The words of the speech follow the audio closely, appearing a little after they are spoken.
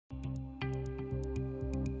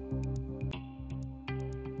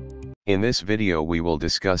In this video we will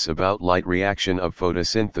discuss about light reaction of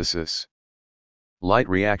photosynthesis. Light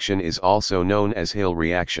reaction is also known as Hill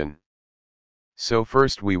reaction. So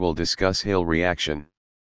first we will discuss Hill reaction.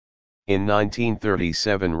 In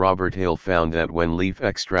 1937 Robert Hill found that when leaf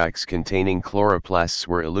extracts containing chloroplasts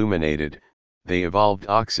were illuminated, they evolved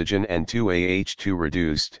oxygen and 2Ah2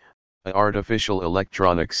 reduced, an artificial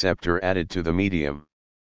electron acceptor added to the medium.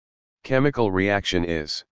 Chemical reaction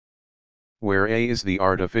is where A is the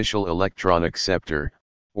artificial electron acceptor,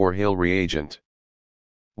 or Hill reagent.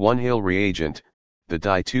 1 Hill reagent, the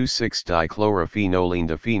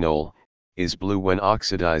di2,6-dichlorophenolene is blue when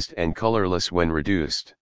oxidized and colorless when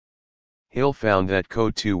reduced. Hill found that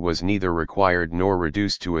CO2 was neither required nor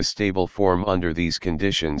reduced to a stable form under these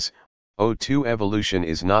conditions. O2 evolution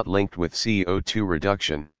is not linked with CO2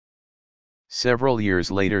 reduction. Several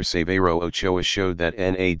years later Severo Ochoa showed that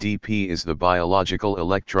NADP is the biological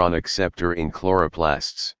electron acceptor in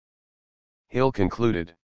chloroplasts. Hill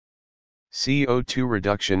concluded, CO2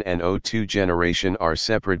 reduction and O2 generation are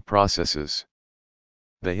separate processes.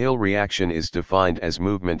 The Hill reaction is defined as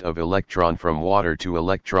movement of electron from water to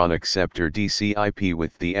electron acceptor DCIP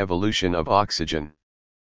with the evolution of oxygen.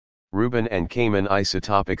 Rubin and Kamen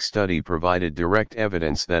isotopic study provided direct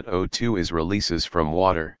evidence that O2 is releases from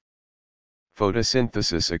water.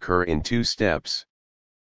 Photosynthesis occur in 2 steps.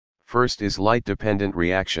 First is light-dependent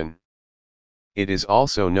reaction. It is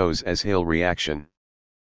also known as Hill reaction.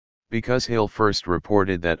 Because Hill first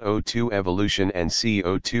reported that O2 evolution and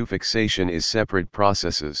CO2 fixation is separate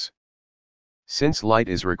processes. Since light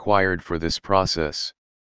is required for this process,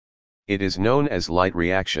 it is known as light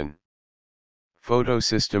reaction.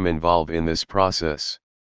 Photosystem involve in this process.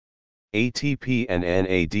 ATP and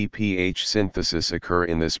NADPH synthesis occur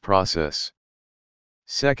in this process.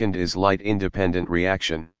 Second is light-independent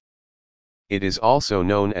reaction. It is also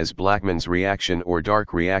known as Blackman's reaction or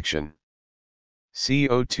dark reaction.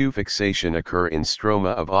 CO2 fixation occur in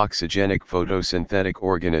stroma of oxygenic photosynthetic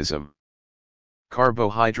organism.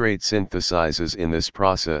 Carbohydrate synthesizes in this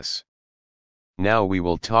process. Now we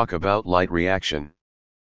will talk about light reaction.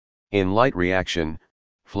 In light reaction,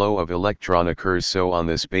 flow of electron occurs, so on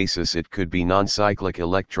this basis it could be non-cyclic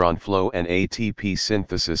electron flow, and ATP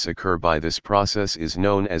synthesis occur by this process is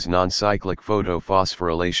known as non-cyclic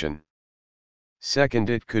photophosphorylation. Second,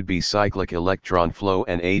 it could be cyclic electron flow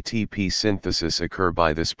and ATP synthesis occur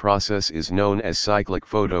by this process is known as cyclic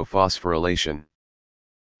photophosphorylation.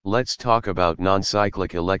 Let's talk about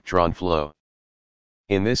non-cyclic electron flow.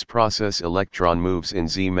 In this process electron moves in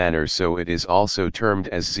Z manner, so it is also termed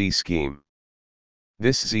as Z scheme.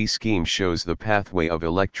 This Z scheme shows the pathway of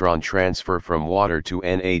electron transfer from water to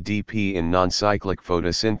NADP in non-cyclic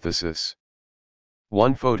photosynthesis.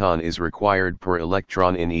 1 photon is required per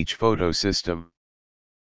electron in each photosystem.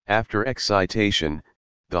 After excitation,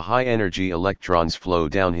 the high-energy electrons flow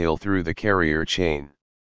downhill through the carrier chain.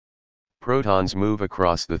 Protons move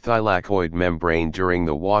across the thylakoid membrane during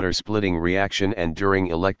the water-splitting reaction and during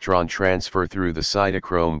electron transfer through the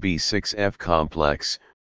cytochrome B6F complex,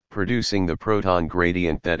 producing the proton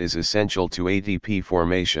gradient that is essential to ATP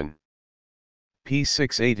formation.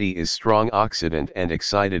 P680 is strong oxidant and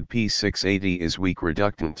excited P680 is weak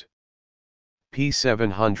reductant.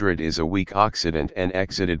 P700 is a weak oxidant and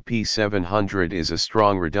excited P700 is a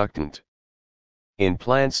strong reductant. In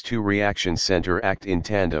plants, 2 reaction center act in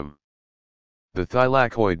tandem. The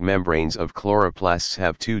thylakoid membranes of chloroplasts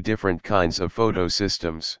have 2 different kinds of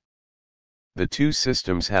photosystems. The 2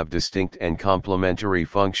 systems have distinct and complementary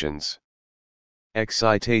functions.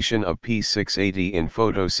 Excitation of P680 in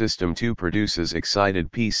photosystem 2 produces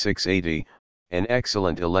excited P680, an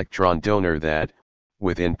excellent electron donor that,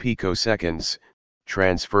 within picoseconds,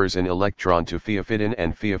 transfers an electron to pheophytin,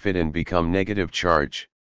 and pheophytin become negative charge.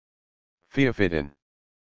 Pheophytin.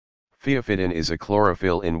 Pheophytin is a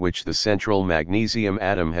chlorophyll in which the central magnesium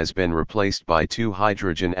atom has been replaced by 2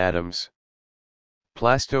 hydrogen atoms.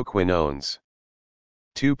 Plastoquinones.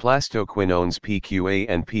 2 plastoquinones PQA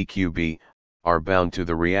and PQB, are bound to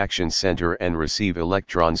the reaction center and receive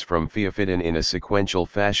electrons from pheophytin in a sequential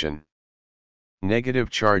fashion. Negative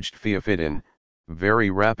charged pheophytin, very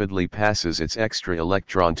rapidly passes its extra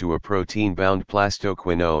electron to a protein-bound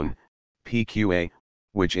plastoquinone, PQA,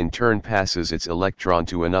 which in turn passes its electron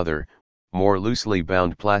to another, more loosely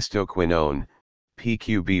bound plastoquinone,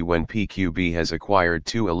 PQB. When PQB has acquired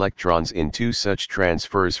 2 electrons in 2 such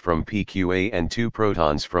transfers from PQA and 2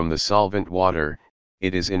 protons from the solvent water,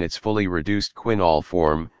 it is in its fully reduced quinol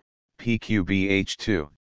form, PQBH2.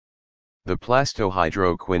 The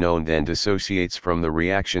plastohydroquinone then dissociates from the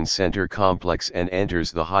reaction center complex and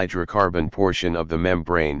enters the hydrocarbon portion of the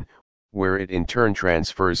membrane, where it in turn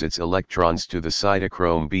transfers its electrons to the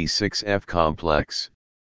cytochrome B6F complex.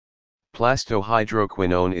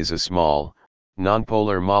 Plastohydroquinone is a small,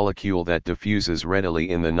 nonpolar molecule that diffuses readily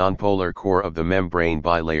in the nonpolar core of the membrane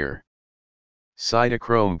bilayer.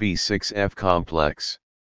 Cytochrome B6F complex.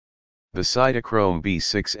 The cytochrome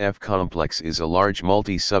B6F complex is a large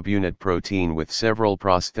multi-subunit protein with several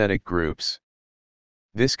prosthetic groups.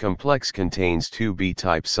 This complex contains two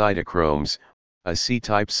B-type cytochromes, a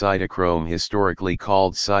C-type cytochrome historically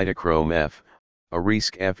called cytochrome F, a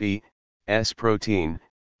RISC Fe, S protein,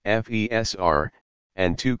 FESR,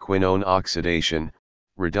 and two quinone oxidation,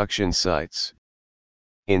 reduction sites.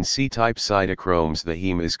 In C-type cytochromes the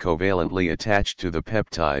heme is covalently attached to the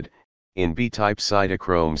peptide, in B-type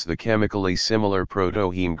cytochromes the chemically similar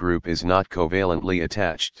protoheme group is not covalently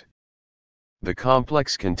attached. The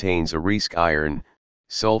complex contains a RISC iron,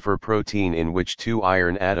 sulfur protein in which two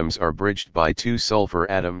iron atoms are bridged by two sulfur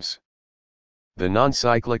atoms. The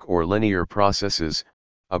non-cyclic or linear processes,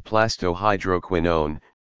 a plastohydroquinone,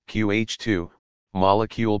 QH2,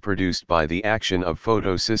 molecule produced by the action of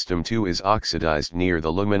photosystem II is oxidized near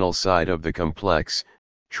the luminal side of the complex,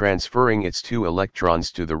 transferring its two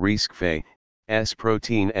electrons to the RISC Fe, S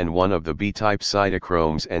protein and one of the B-type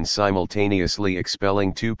cytochromes and simultaneously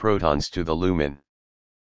expelling two protons to the lumen.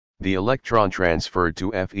 The electron transferred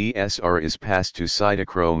to FESR is passed to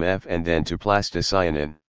cytochrome F and then to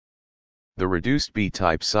plastocyanin. The reduced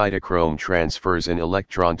B-type cytochrome transfers an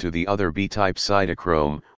electron to the other B-type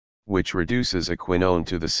cytochrome, which reduces a quinone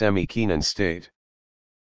to the semi-quinone state.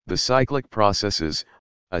 The cyclic processes,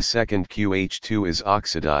 a second QH2 is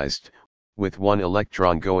oxidized, with one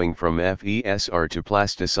electron going from FESR to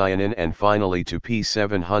plastocyanin and finally to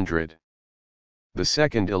P700. The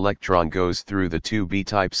second electron goes through the two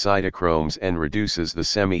B-type cytochromes and reduces the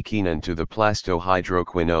semi-quinone to the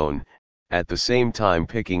plastohydroquinone, at the same time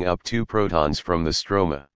picking up two protons from the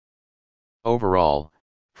stroma. Overall,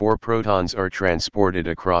 4 protons are transported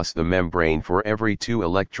across the membrane for every 2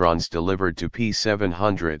 electrons delivered to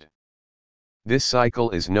P700. This cycle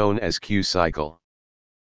is known as Q cycle.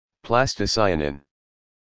 Plastocyanin.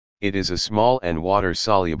 It is a small and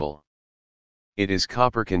water-soluble. It is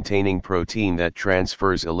copper-containing protein that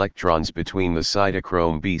transfers electrons between the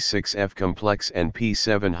cytochrome B6F complex and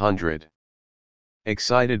P700.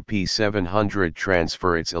 Excited P700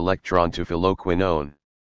 transfer its electron to phylloquinone.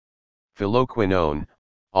 Phylloquinone,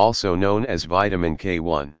 also known as vitamin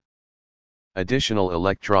K1. Additional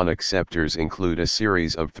electron acceptors include a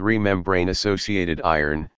series of 3 membrane-associated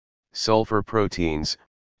iron, sulfur proteins,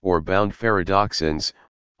 or bound ferredoxins,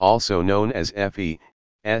 also known as Fe,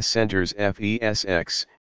 S centers FESX,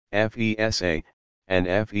 FESA, and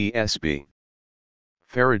FESB.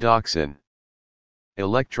 Ferredoxin.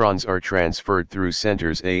 Electrons are transferred through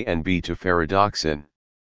centers A and B to ferredoxin.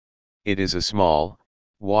 It is a small,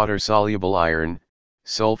 water-soluble iron,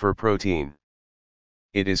 sulfur protein.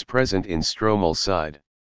 It is present in stromal side.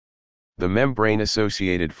 The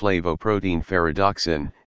membrane-associated flavoprotein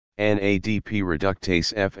ferredoxin, NADP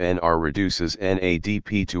reductase FNR reduces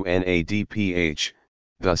NADP to NADPH,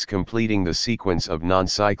 thus completing the sequence of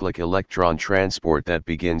non-cyclic electron transport that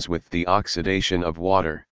begins with the oxidation of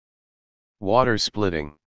water. Water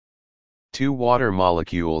splitting. 2 water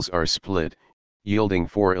molecules are split, yielding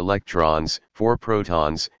 4 electrons, 4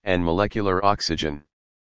 protons, and molecular oxygen.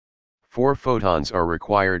 4 photons are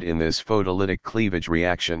required in this photolytic cleavage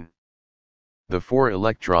reaction. The 4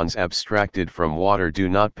 electrons abstracted from water do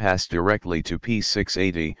not pass directly to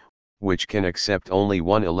P680, which can accept only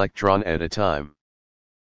 1 electron at a time.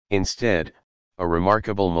 Instead, a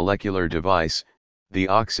remarkable molecular device, the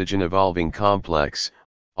oxygen-evolving complex,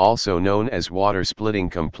 also known as water-splitting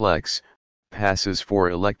complex, passes 4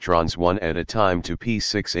 electrons one at a time to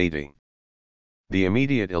P680. The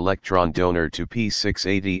immediate electron donor to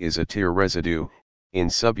P680 is a tear residue, in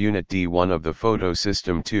subunit D1 of the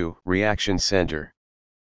photosystem II reaction center.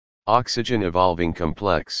 Oxygen-evolving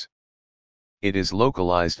complex. It is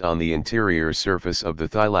localized on the interior surface of the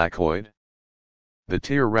thylakoid. The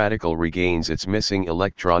tear radical regains its missing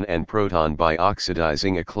electron and proton by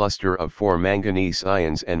oxidizing a cluster of 4 manganese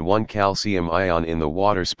ions and 1 calcium ion in the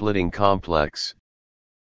water-splitting complex.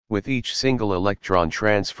 With each single electron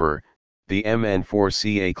transfer, the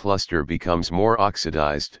Mn4Ca cluster becomes more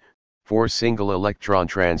oxidized. 4 single electron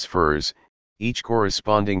transfers, each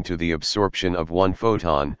corresponding to the absorption of 1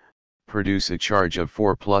 photon, produce a charge of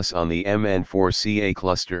 4+ on the Mn4Ca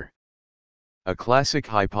cluster. A classic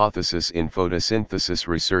hypothesis in photosynthesis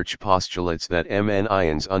research postulates that Mn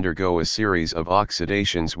ions undergo a series of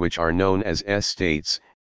oxidations which are known as S states,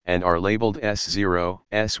 and are labeled S0,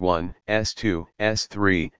 S1, S2,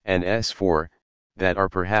 S3, and S4, that are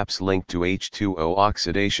perhaps linked to H2O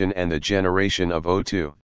oxidation and the generation of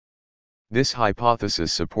O2. This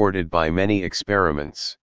hypothesis supported by many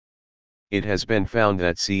experiments. It has been found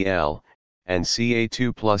that Cl and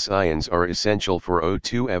Ca2+ ions are essential for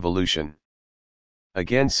O2 evolution.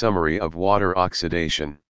 Again, summary of water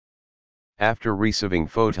oxidation. After receiving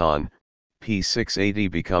photon,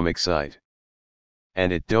 P680 become excite.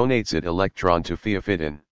 And it donates its electron to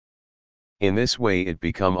phosphatin. In this way it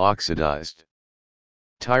become oxidized.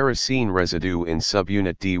 Tyrosine residue in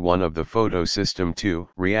subunit D1 of the photosystem 2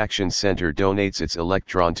 reaction center donates its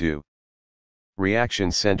electron to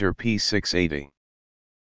reaction center P680.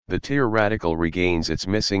 The Tyr radical regains its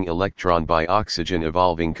missing electron by oxygen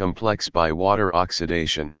evolving complex by water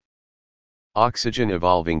oxidation. Oxygen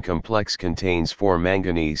evolving complex contains 4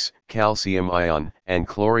 manganese, calcium ion, and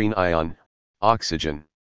chlorine ion, oxygen.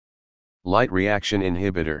 Light reaction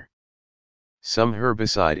inhibitor. Some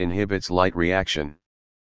herbicide inhibits light reaction,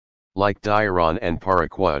 like diuron and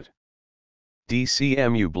paraquat.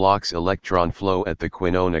 DCMU blocks electron flow at the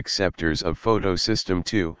quinone acceptors of photosystem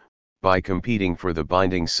 2, by competing for the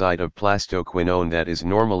binding site of plastoquinone that is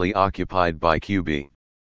normally occupied by QB.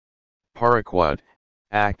 Paraquat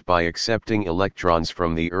act by accepting electrons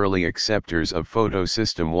from the early acceptors of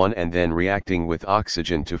photosystem 1 and then reacting with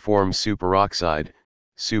oxygen to form superoxide.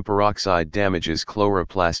 Superoxide damages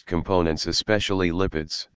chloroplast components, especially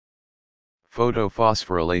lipids.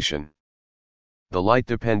 Photophosphorylation. The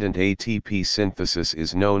light-dependent ATP synthesis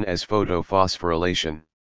is known as photophosphorylation.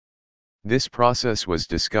 This process was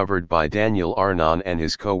discovered by Daniel Arnon and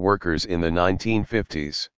his co-workers in the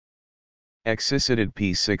 1950s. Excited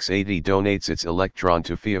P680 donates its electron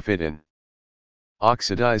to phosphatin.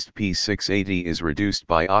 Oxidized P680 is reduced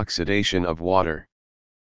by oxidation of water.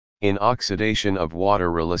 In oxidation of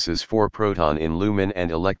water releases 4 proton in lumen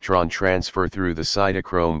and electron transfer through the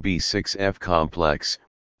cytochrome B6F complex,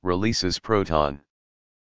 releases proton.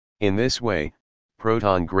 In this way,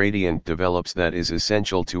 proton gradient develops that is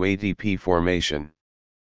essential to ATP formation.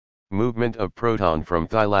 Movement of proton from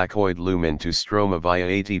thylakoid lumen to stroma via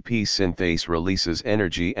ATP synthase releases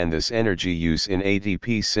energy, and this energy use in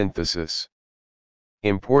ATP synthesis.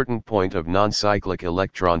 Important point of non-cyclic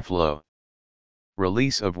electron flow.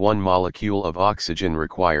 Release of 1 molecule of oxygen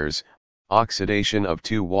requires oxidation of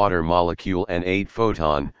 2 water molecule and 8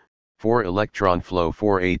 photon, 4 electron flow,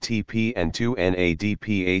 4 ATP and 2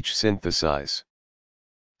 NADPH synthesize.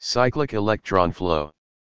 Cyclic electron flow.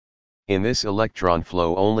 In this electron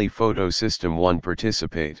flow only photosystem 1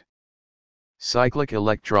 participate. Cyclic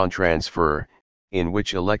electron transfer, in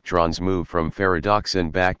which electrons move from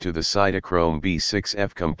ferredoxin back to the cytochrome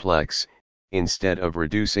B6F complex, instead of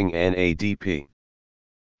reducing NADP.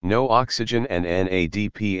 No oxygen and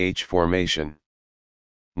NADPH formation.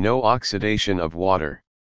 No oxidation of water.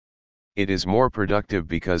 It is more productive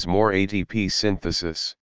because more ATP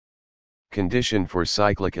synthesis. Condition for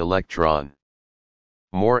cyclic electron.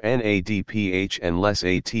 More NADPH and less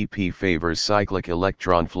ATP favors cyclic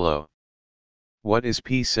electron flow. What is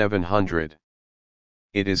P700?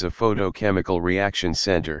 It is a photochemical reaction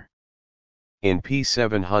center. In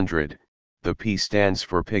P700, the P stands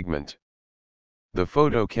for pigment. The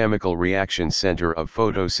photochemical reaction center of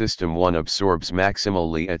photosystem 1 absorbs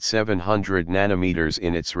maximally at 700 nanometers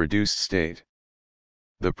in its reduced state.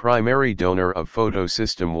 The primary donor of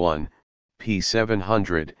photosystem 1,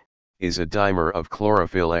 P700, is a dimer of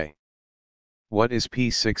chlorophyll A. What is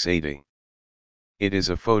P680? It is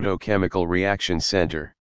a photochemical reaction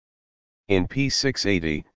center. In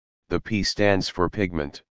P680, the P stands for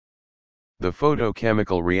pigment. The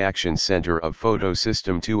photochemical reaction center of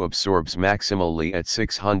photosystem 2 absorbs maximally at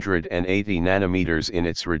 680 nanometers in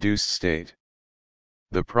its reduced state.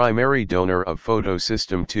 The primary donor of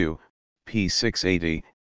photosystem 2, P680,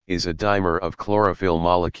 is a dimer of chlorophyll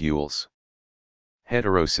molecules.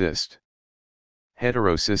 Heterocyst.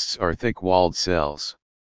 Heterocysts are thick-walled cells.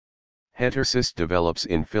 Heterocyst develops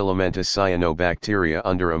in filamentous cyanobacteria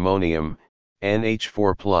under ammonium,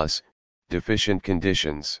 NH4+, deficient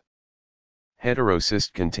conditions.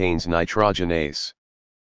 Heterocyst contains nitrogenase.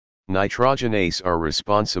 Nitrogenase are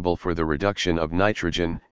responsible for the reduction of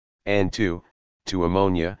nitrogen, N2, to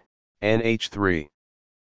ammonia, NH3.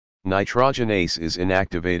 Nitrogenase is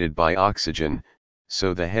inactivated by oxygen,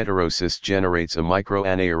 so the heterocyst generates a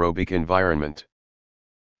microanaerobic environment.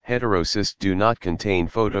 Heterocysts do not contain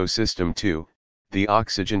photosystem 2, the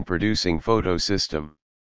oxygen-producing photosystem.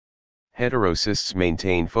 Heterocysts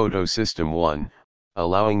maintain photosystem 1,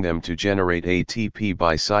 allowing them to generate ATP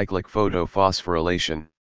by cyclic photophosphorylation.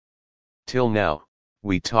 Till now,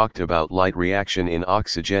 we talked about light reaction in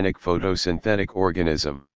oxygenic photosynthetic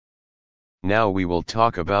organism. Now we will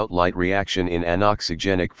talk about light reaction in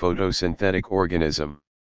anoxygenic photosynthetic organism.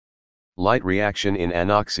 Light reaction in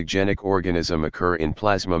anoxygenic organism occur in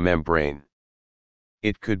plasma membrane.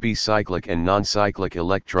 It could be cyclic and non-cyclic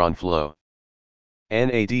electron flow.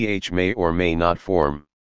 NADH may or may not form.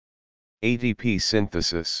 ATP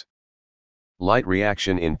synthesis. Light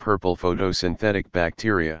reaction in purple photosynthetic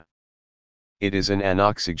bacteria. It is an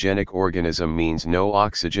anoxygenic organism, means no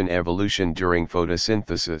oxygen evolution during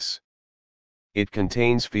photosynthesis. It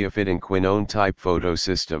contains pheophytin quinone type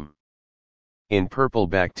photosystem. In purple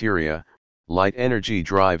bacteria, light energy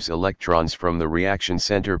drives electrons from the reaction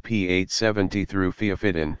center P870 through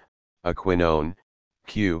pheophytin, a quinone,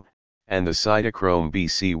 Q, and the cytochrome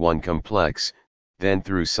BC1 complex, then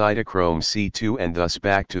through cytochrome C2 and thus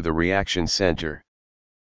back to the reaction center.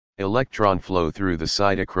 Electron flow through the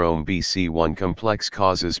cytochrome BC1 complex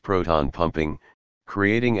causes proton pumping,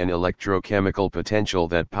 creating an electrochemical potential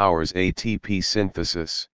that powers ATP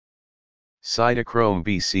synthesis. Cytochrome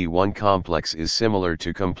BC1 complex is similar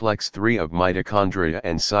to complex 3 of mitochondria,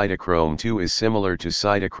 and cytochrome 2 is similar to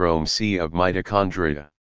cytochrome C of mitochondria.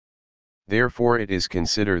 Therefore it is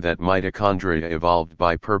considered that mitochondria evolved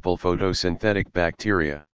by purple photosynthetic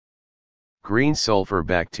bacteria. Green sulfur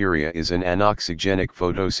bacteria is an anoxygenic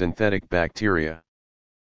photosynthetic bacteria.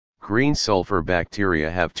 Green sulfur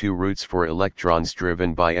bacteria have two routes for electrons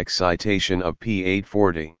driven by excitation of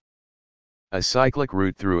P840. A cyclic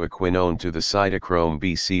route through a quinone to the cytochrome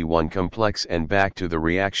BC1 complex and back to the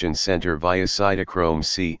reaction center via cytochrome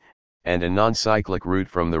C, and a non-cyclic route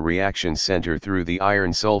from the reaction center through the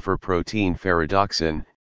iron-sulfur protein ferredoxin,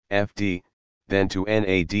 FD, then to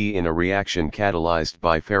NAD in a reaction catalyzed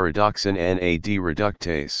by ferredoxin NAD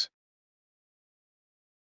reductase.